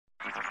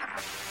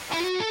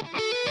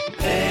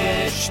HT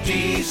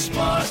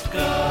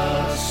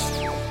Smartcast.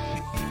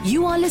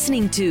 You are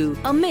listening to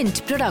a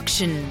Mint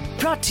production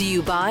brought to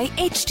you by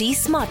HT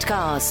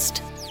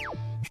Smartcast.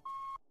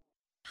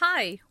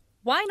 Hi,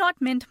 Why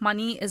Not Mint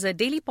Money is a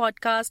daily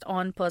podcast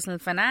on personal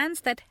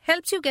finance that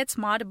helps you get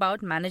smart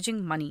about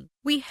managing money.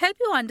 We help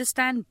you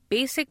understand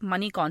basic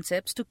money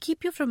concepts to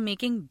keep you from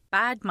making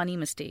bad money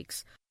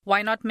mistakes.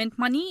 Why Not Mint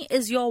Money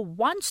is your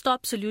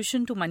one-stop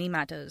solution to money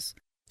matters.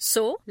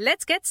 So,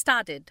 let's get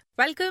started.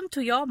 Welcome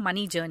to your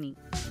money journey.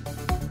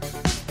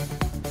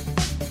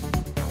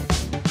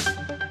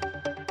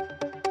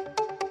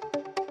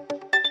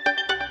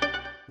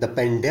 The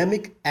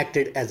pandemic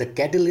acted as a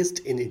catalyst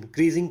in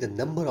increasing the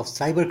number of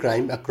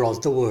cybercrime across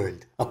the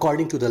world.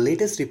 According to the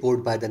latest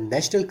report by the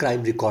National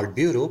Crime Record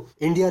Bureau,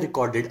 India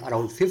recorded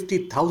around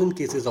 50,000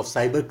 cases of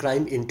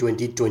cybercrime in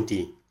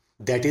 2020.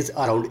 That is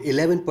around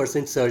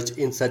 11% surge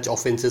in such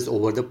offences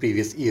over the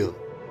previous year.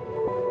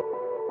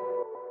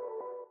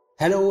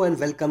 Hello and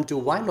welcome to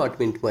Why Not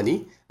Mint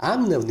Money.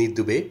 I'm Navneet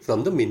Dubey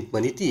from the Mint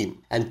Money team,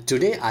 and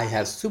today I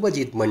have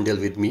Subhajit Mandal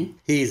with me.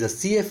 He is a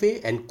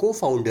CFA and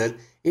co-founder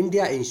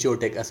India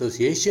InsurTech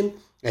Association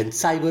and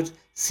Cyber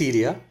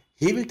Syria.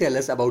 He will tell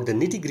us about the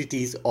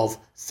nitty-gritties of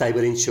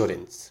cyber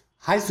insurance.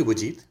 Hi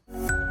Subhajit.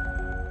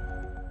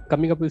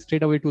 Coming up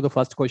straight away to the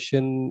first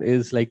question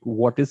is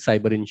what is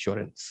cyber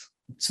insurance?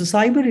 So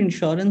cyber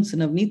insurance,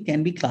 Navneet,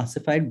 can be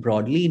classified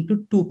broadly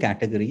into two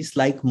categories,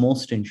 like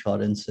most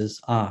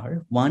insurances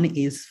are. One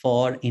is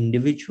for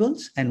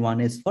individuals and one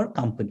is for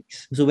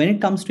companies. So when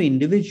it comes to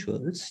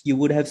individuals, you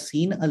would have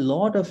seen a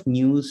lot of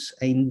news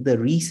in the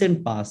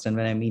recent past, and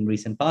when I mean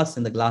recent past,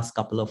 in the last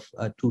couple of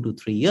 2 to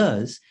 3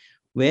 years,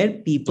 where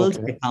people's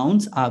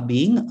accounts are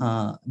being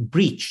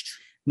breached.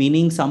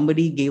 Meaning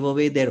somebody gave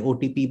away their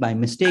OTP by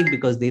mistake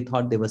because they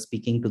thought they were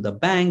speaking to the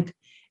bank.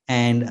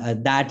 And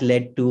that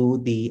led to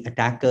the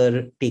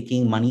attacker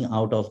taking money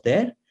out of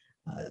their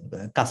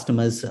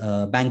customer's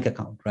bank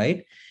account,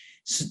 right?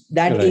 So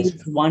that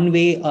is one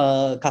way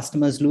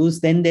customers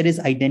lose. Then there is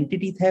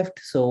identity theft.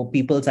 So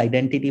people's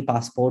identity,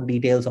 passport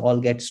details all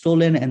get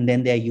stolen and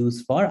then they are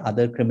used for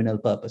other criminal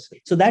purposes.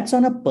 So that's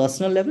on a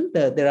personal level.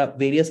 There are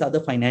various other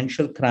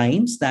financial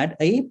crimes that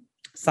a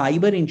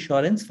cyber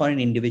insurance for an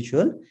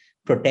individual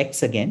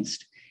protects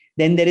against.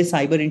 Then there is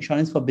cyber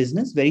insurance for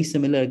business. Very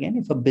similar again.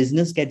 If a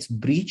business gets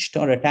breached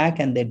or attacked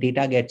and their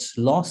data gets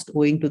lost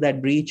owing to that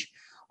breach,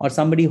 or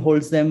somebody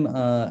holds them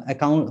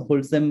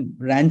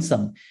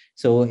ransom.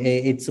 So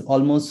it's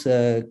almost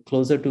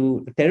closer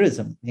to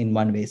terrorism in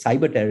one way,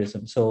 cyber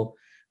terrorism. So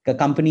the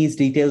company's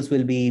details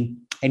will be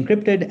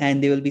encrypted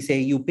and they will be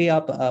saying, you pay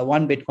up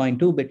 1 Bitcoin,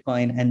 2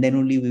 Bitcoin, and then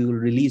only we will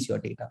release your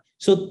data.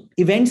 So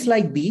events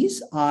like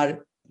these are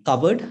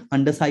covered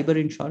under cyber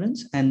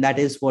insurance, and that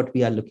is what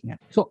we are looking at.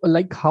 So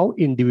how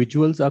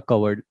individuals are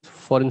covered?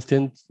 For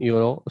instance,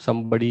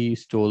 somebody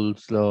stole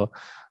the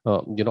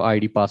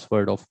ID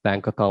password of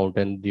bank account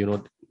and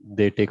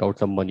they take out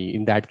some money.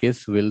 In that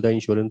case, will the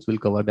insurance will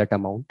cover that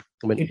amount?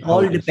 It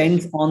all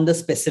depends on the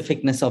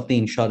specificness of the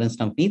insurance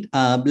company.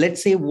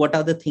 Let's say what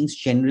are the things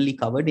generally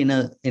covered in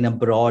a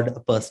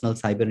broad personal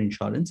cyber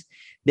insurance.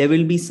 There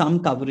will be some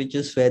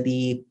coverages where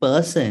the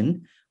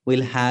person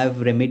will have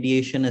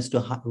remediation as to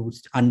how to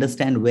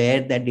understand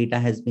where that data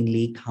has been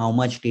leaked, how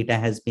much data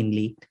has been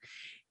leaked.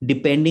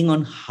 Depending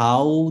on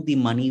how the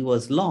money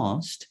was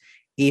lost,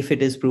 if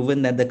it is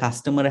proven that the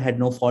customer had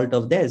no fault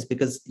of theirs,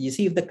 because you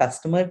see, if the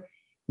customer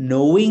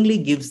knowingly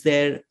gives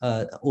their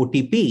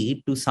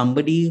OTP to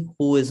somebody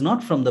who is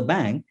not from the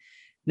bank,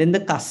 then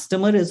the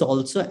customer is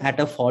also at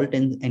a fault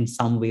in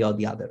some way or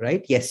the other,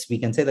 right? Yes, we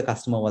can say the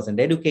customer wasn't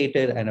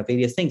educated and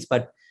various things,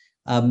 but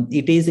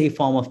it is a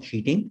form of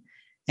cheating.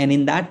 And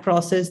in that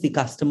process, the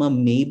customer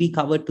may be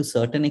covered to a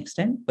certain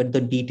extent, but the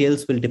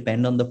details will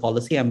depend on the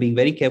policy. I'm being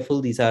very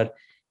careful. These are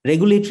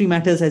regulatory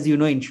matters, as you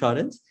know,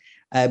 insurance,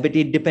 but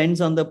it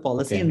depends on the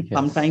policy. And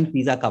sometimes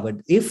these are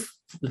covered. If,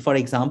 for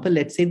example,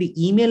 let's say the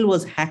email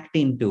was hacked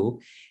into,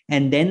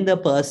 and then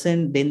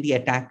the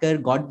attacker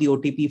got the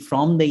OTP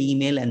from the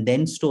email and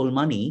then stole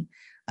money,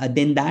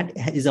 then that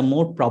is a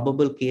more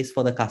probable case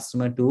for the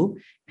customer to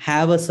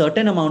have a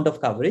certain amount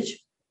of coverage,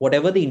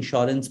 whatever the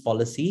insurance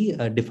policy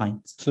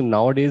defines. So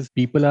nowadays,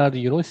 people are,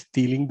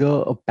 stealing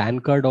the PAN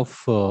card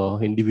of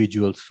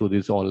individuals through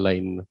these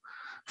online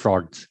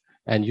frauds.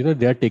 And,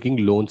 they are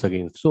taking loans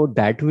against. So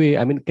that way,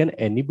 can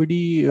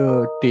anybody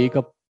take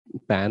a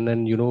PAN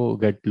and,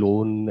 get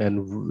loan,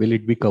 and will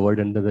it be covered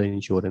under the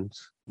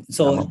insurance?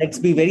 So let's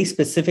be very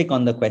specific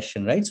on the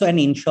question, right? So an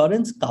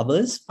insurance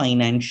covers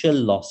financial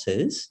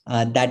losses.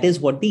 That is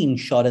what the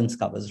insurance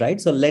covers, right?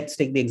 So let's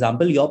take the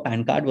example. Your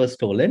PAN card was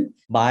stolen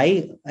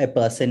by a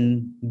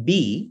person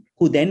B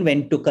who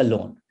then took a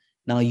loan.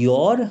 Now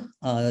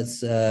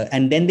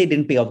and then they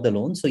didn't pay off the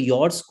loan. So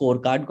your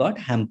scorecard got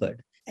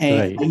hampered.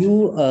 And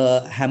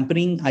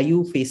Right. are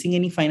you facing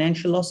any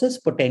financial losses?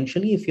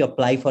 Potentially, if you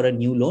apply for a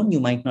new loan, you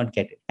might not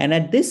get it. And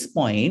at this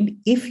point,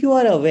 if you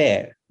are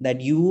aware that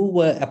you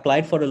were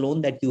applied for a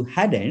loan that you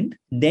hadn't,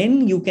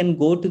 then you can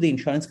go to the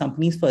insurance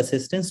companies for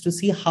assistance to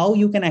see how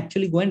you can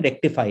actually go and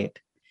rectify it.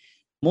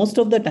 Most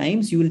of the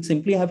times, you will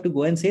simply have to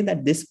go and say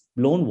that this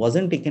loan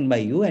wasn't taken by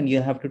you, and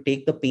you have to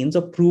take the pains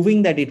of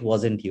proving that it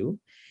wasn't you.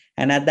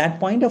 And at that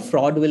point, a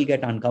fraud will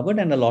get uncovered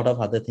and a lot of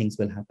other things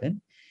will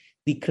happen.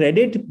 The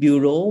credit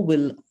bureau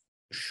will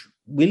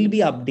be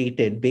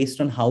updated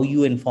based on how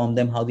you inform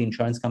them, how the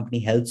insurance company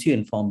helps you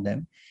inform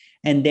them,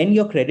 and then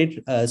your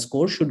credit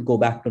score should go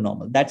back to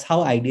normal. That's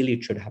how ideally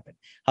it should happen.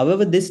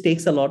 However, this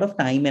takes a lot of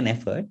time and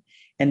effort,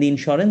 and the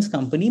insurance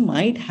company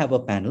might have a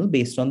panel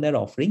based on their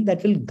offering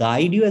that will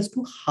guide you as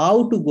to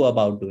how to go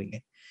about doing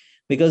it.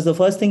 Because the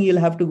first thing you'll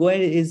have to go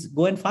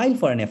and file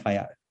for an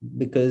FIR,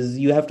 because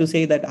you have to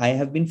say that I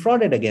have been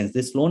frauded against.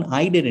 This loan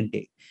I didn't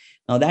take.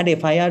 Now, that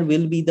FIR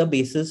will be the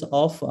basis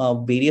of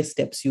various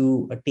steps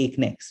you take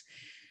next.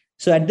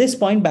 So at this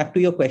point, back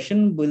to your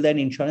question, will an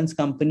insurance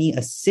company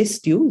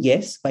assist you?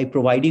 Yes, by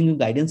providing you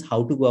guidance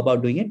how to go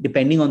about doing it,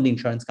 depending on the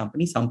insurance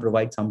company. Some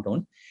provide, some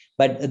don't.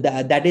 But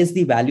that is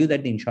the value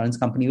that the insurance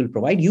company will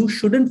provide. You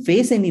shouldn't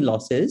face any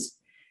losses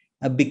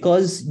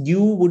because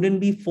you wouldn't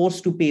be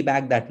forced to pay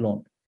back that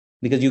loan.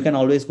 Because you can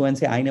always go and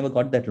say, I never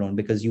got that loan,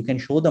 because you can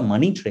show the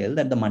money trail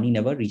that the money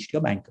never reached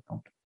your bank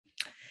account.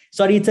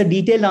 Sorry, it's a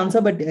detailed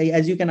answer, but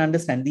as you can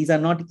understand, these are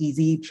not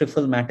easy,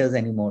 trivial matters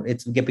anymore.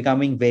 It's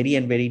becoming very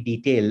and very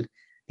detailed,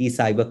 these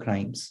cyber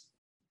crimes.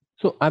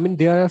 So, I mean,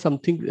 there are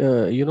something,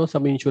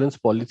 some insurance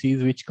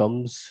policies which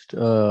covers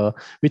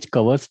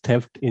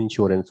theft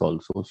insurance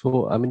also.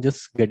 So, I mean,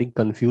 just getting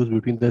confused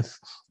between this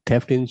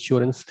theft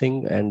insurance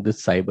thing and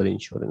this cyber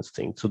insurance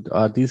thing. So,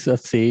 are these the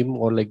same,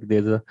 or like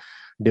there's a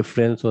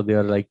difference, or they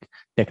are like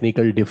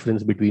technical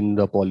difference between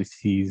the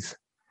policies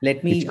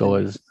which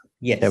covers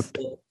theft?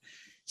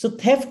 So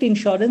theft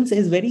insurance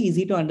is very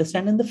easy to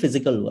understand in the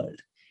physical world.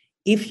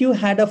 If you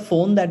had a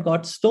phone that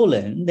got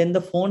stolen, then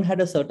the phone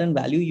had a certain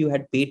value you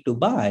had paid to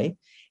buy,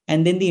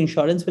 and then the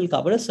insurance will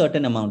cover a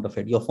certain amount of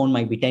it. Your phone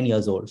might be 10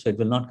 years old, so it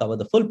will not cover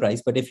the full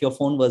price. But if your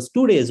phone was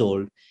 2 days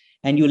old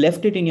and you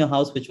left it in your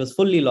house, which was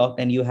fully locked,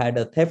 and you had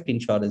a theft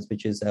insurance,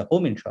 which is a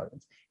home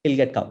insurance, it'll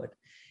get covered.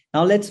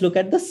 Now let's look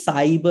at the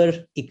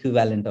cyber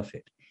equivalent of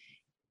it.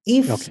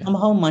 If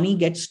somehow money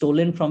gets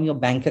stolen from your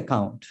bank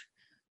account,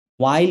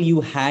 while you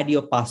had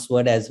your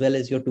password as well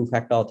as your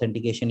two-factor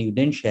authentication, you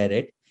didn't share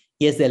it,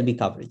 yes, there'll be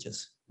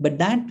coverages. But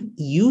that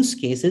use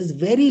case is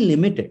very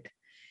limited.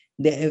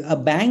 A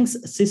bank's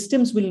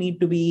systems will need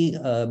to be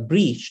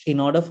breached in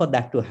order for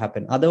that to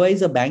happen.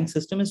 Otherwise, a bank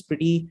system is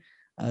pretty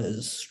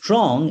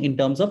strong in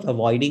terms of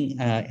avoiding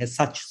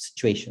such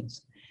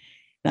situations.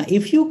 Now,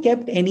 if you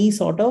kept any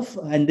sort of,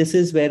 and this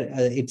is where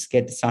it's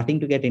starting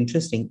to get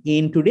interesting,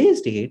 in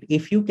today's date,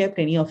 if you kept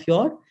any of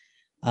your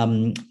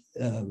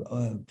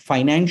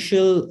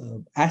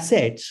financial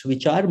assets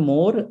which are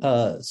more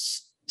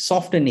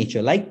soft in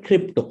nature, like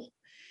crypto.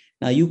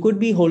 Now, you could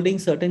be holding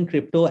certain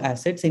crypto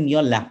assets in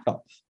your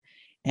laptop,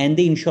 and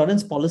the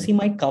insurance policy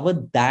might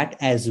cover that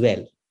as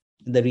well.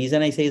 The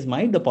reason I say is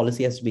the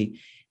policy has to be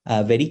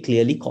very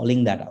clearly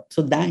calling that out.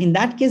 So that in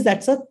that case,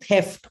 that's a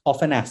theft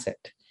of an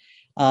asset.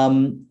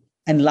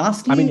 And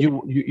lastly, I mean,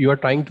 you are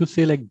trying to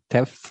say like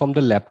theft from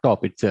the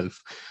laptop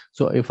itself.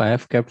 So if I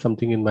have kept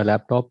something in my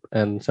laptop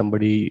and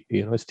somebody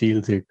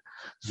steals it,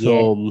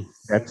 so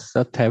that's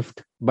a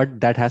theft. But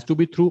that has to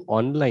be through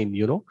online,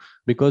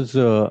 because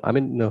there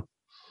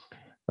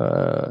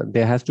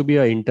has to be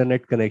an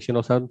internet connection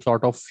or some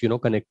sort of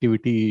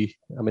connectivity.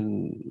 I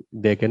mean,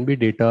 there can be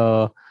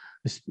data,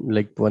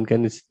 like one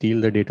can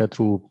steal the data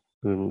through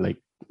like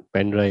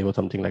pen drive or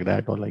something like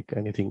that, or like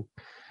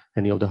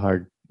any of the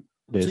hard.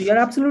 So you're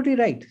absolutely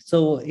right.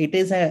 So it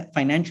is a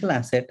financial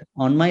asset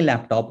on my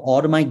laptop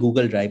or my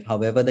Google Drive,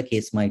 however the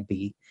case might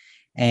be,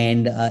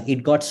 and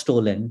it got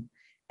stolen,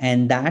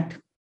 and that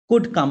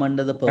could come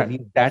under the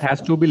purview. That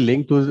has to be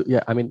linked to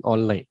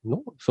online.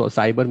 No, so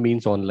cyber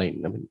means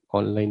online. I mean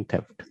online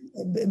theft.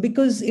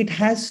 Because it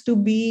has to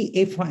be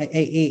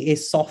a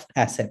soft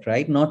asset,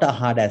 right? Not a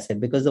hard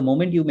asset. Because the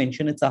moment you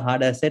mention it's a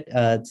hard asset,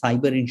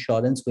 cyber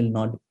insurance will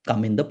not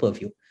come in the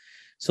purview.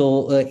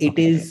 So it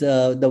is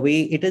the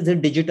way it is a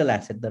digital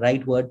asset. The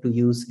right word to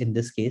use in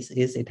this case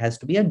is it has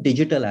to be a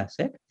digital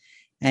asset,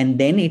 and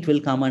then it will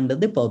come under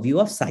the purview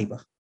of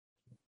cyber.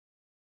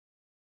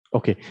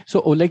 Okay.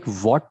 So like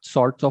what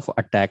sorts of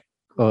attack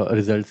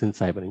results in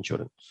cyber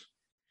insurance?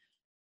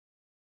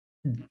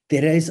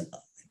 There is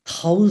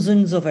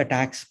thousands of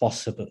attacks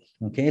possible.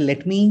 Okay.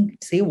 Let me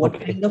say what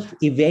kind of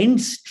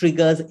events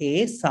triggers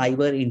a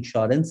cyber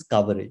insurance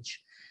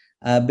coverage.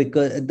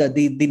 Because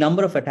the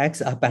number of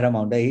attacks are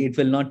paramount. It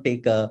will not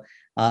take a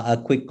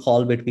quick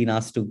call between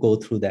us to go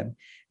through them.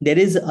 There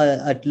is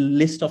a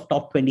list of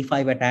top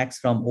 25 attacks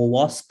from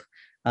OWASP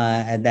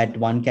that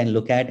one can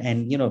look at,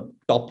 and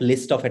top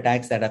list of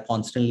attacks that are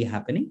constantly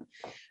happening.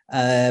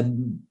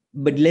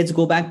 But let's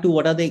go back to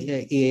what are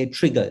the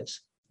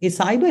triggers. A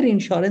cyber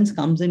insurance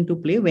comes into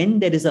play when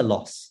there is a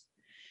loss.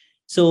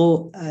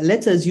 So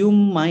let's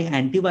assume my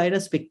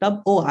antivirus picked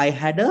up, I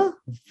had a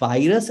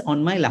virus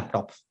on my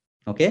laptop.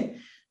 Okay.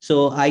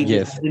 So I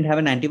didn't have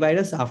an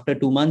antivirus. After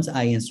 2 months,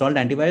 I installed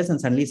antivirus and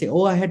suddenly say,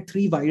 I had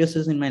 3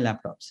 viruses in my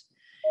laptops.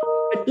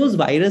 But those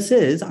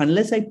viruses,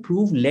 unless I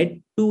prove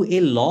led to a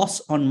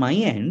loss on my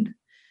end,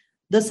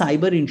 the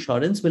cyber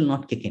insurance will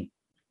not kick in.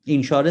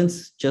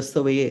 Insurance, just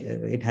the way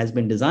it has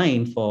been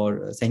designed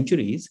for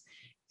centuries,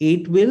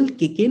 it will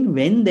kick in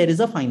when there is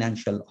a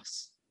financial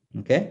loss.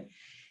 Okay.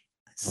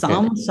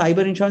 Some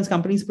cyber insurance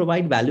companies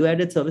provide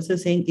value-added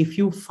services saying, if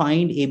you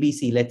find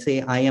ABC, let's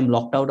say I am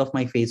locked out of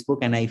my Facebook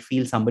and I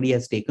feel somebody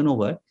has taken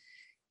over,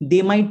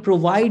 they might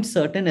provide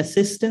certain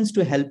assistance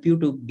to help you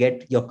to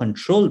get your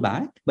control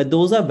back. But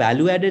those are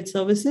value-added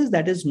services.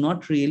 That is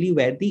not really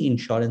where the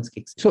insurance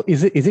kicks in. So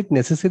is it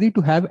necessary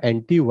to have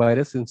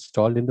antivirus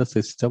installed in the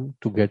system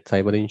to get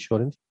cyber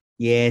insurance?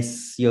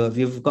 Yes,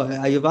 you've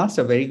asked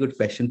a very good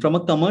question. From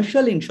a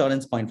commercial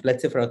insurance point,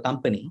 let's say for a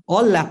company,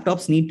 all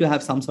laptops need to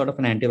have some sort of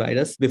an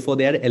antivirus before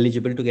they are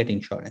eligible to get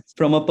insurance.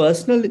 From a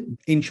personal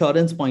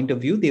insurance point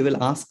of view, they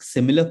will ask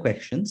similar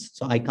questions.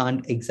 So I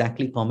can't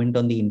exactly comment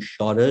on the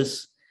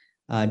insurers.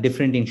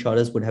 Different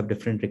insurers would have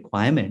different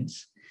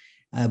requirements,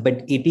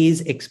 but it is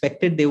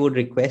expected they would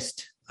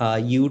request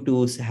you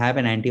to have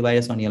an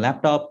antivirus on your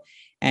laptop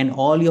and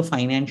all your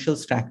financial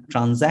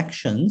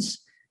transactions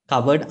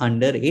covered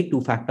under a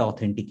 2-factor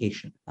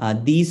authentication.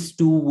 These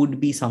two would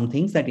be some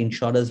things that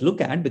insurers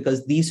look at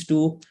because these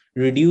two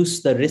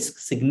reduce the risk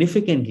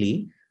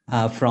significantly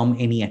from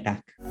any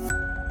attack.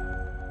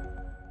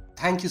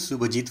 Thank you,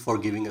 Subhajit, for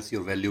giving us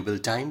your valuable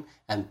time.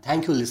 And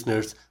thank you,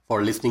 listeners,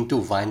 for listening to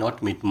Why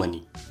Not Mint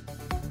Money.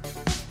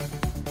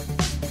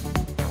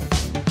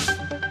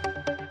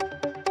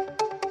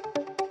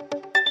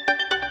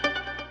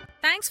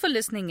 Thanks for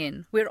listening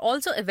in. We're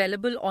also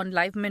available on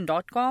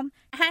livemint.com.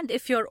 And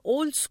if you're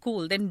old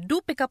school, then do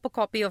pick up a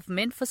copy of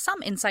Mint for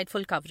some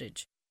insightful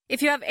coverage.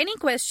 If you have any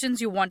questions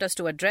you want us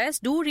to address,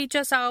 do reach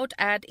us out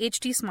at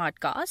HT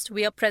Smartcast.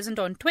 We are present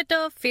on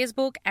Twitter,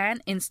 Facebook,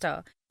 and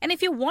Insta. And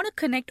if you want to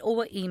connect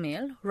over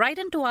email, write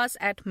into us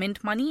at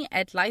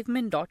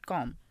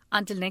mintmoney@livemint.com.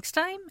 Until next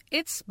time,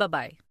 it's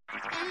bye-bye.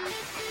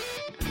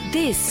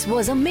 This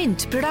was a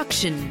Mint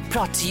production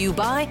brought to you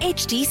by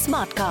HT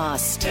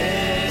Smartcast.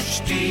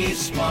 HT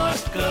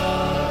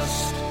Smartcast.